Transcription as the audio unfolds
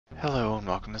Hello and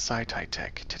welcome to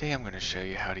SciTech. Today I'm going to show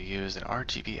you how to use an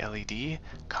RGB LED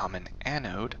common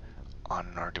anode on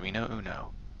an Arduino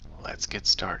Uno. Let's get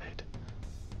started.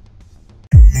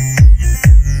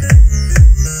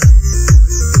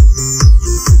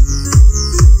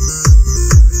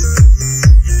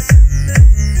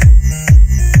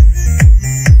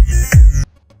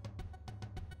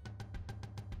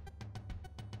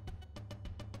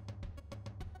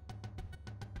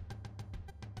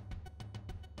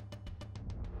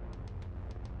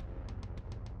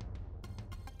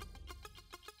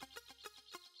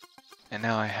 And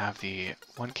now I have the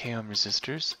 1K ohm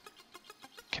resistors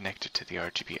connected to the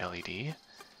RGB LED,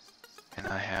 and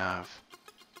I have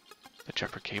the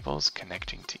jumper cables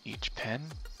connecting to each pin.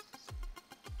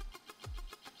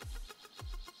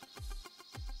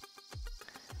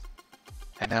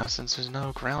 And now, since there's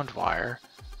no ground wire,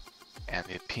 and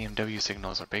the PMW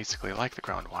signals are basically like the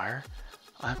ground wire,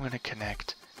 I'm going to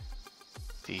connect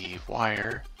the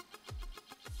wire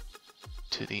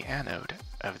to the anode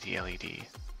of the LED.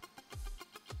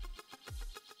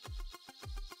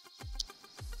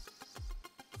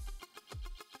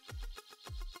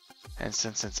 And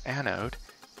since it's anode,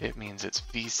 it means it's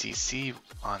VCC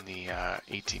on the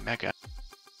 80 mega,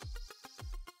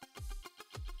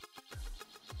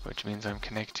 which means I'm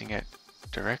connecting it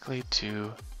directly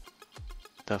to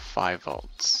the 5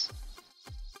 volts.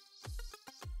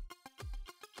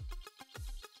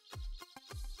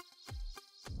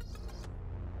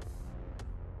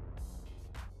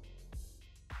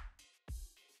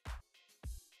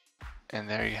 And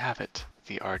there you have it.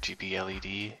 The RGB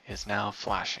LED is now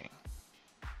flashing.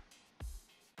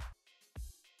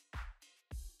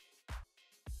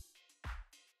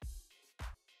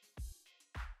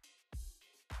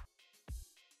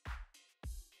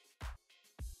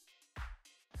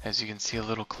 As you can see a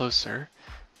little closer,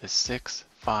 the 6,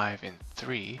 5, and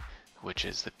 3, which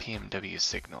is the PMW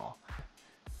signal.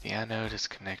 The anode is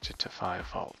connected to 5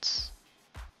 volts.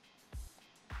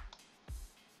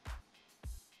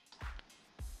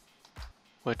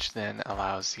 Which then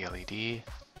allows the LED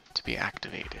to be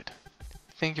activated.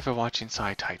 Thank you for watching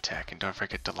SciTech, and don't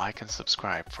forget to like and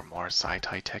subscribe for more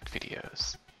SciTech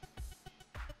videos.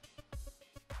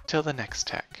 Till the next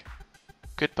tech.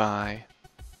 Goodbye.